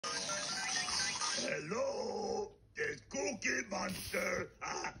Hello, there's Cookie Monster.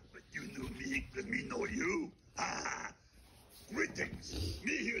 But you knew me, let me know you. Greetings.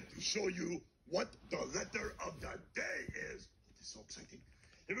 Me here to show you what the letter of the day is. It is so exciting.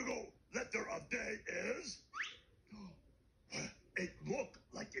 Here we go. Letter of day is... It look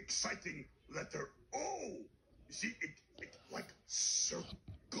like exciting letter O. You see, it like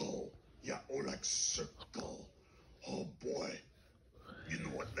circle. Yeah, O like circle. Oh boy. You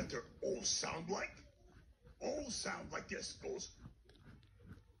know what letter O sound like? O sound like this. Goes,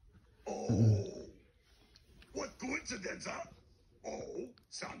 oh. What coincidence, huh? O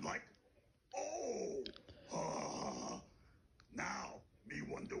sound like oh. Now, me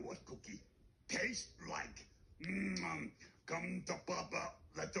wonder what cookie tastes like. Come to Papa,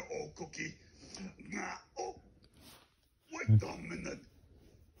 letter O cookie. Oh, wait a minute.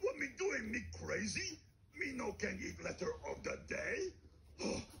 What me doing? Me crazy? Me no can eat letter of the day.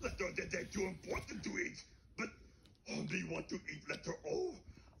 Oh, letter of the day too important to eat. But me want to eat letter O.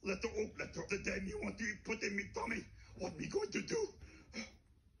 Letter O, letter of the day. Me want to eat, put in me tummy. What me going to do?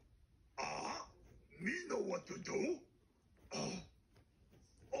 Me know what to do.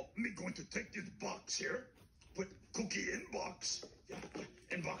 Me going to take this box here. Put cookie in box. Yeah,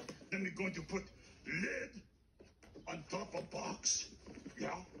 in box. Then we're going to put lid on top of box.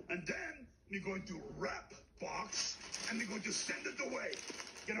 Yeah. And then we're going to wrap box. And we're going to send it away.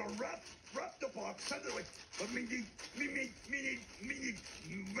 You know, wrap the box, send it away. But me need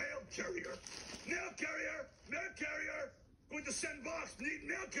mail carrier. Mail carrier. Going to send box. Need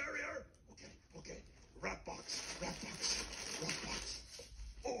mail carrier. Okay. Wrap box.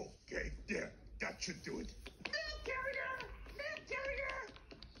 Okay, there. That should do it. Mail carrier.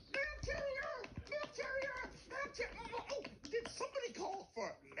 Oh, did somebody call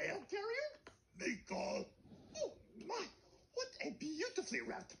for mail carrier? They call. Oh, my. What a beautifully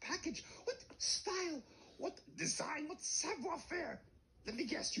wrapped package. What style, what design, what savoir-faire. Let me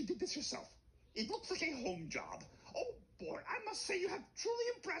guess, you did this yourself. It looks like a home job. Oh, boy, I must say you have truly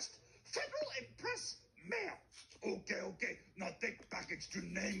impressed. Federal Impress Mail. Okay. Now take package to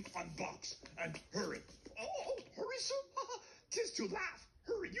name on box and hurry. Oh, hurry, sir? 'Tis to laugh.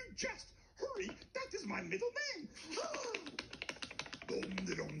 Hurry, you jest. Hurry, that is my middle name.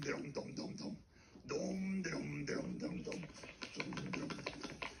 Dum-de-dum-de-dum-dum-dum-dum. Dum-de-dum-de-dum-dum-dum.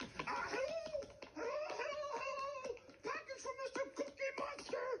 Hello. Package from Mr. Cookie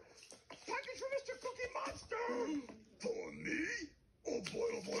Monster. For me? Oh boy. Oh,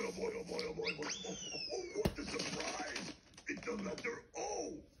 what a surprise. It's the letter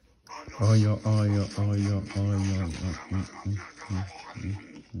O.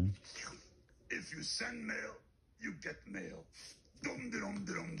 If you send mail, you get mail.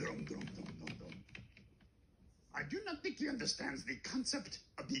 Dum-de-dum-de-dum-de-dum-de-dum-dum-dum. I do not think he understands the concept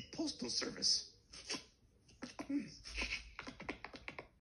of the postal service.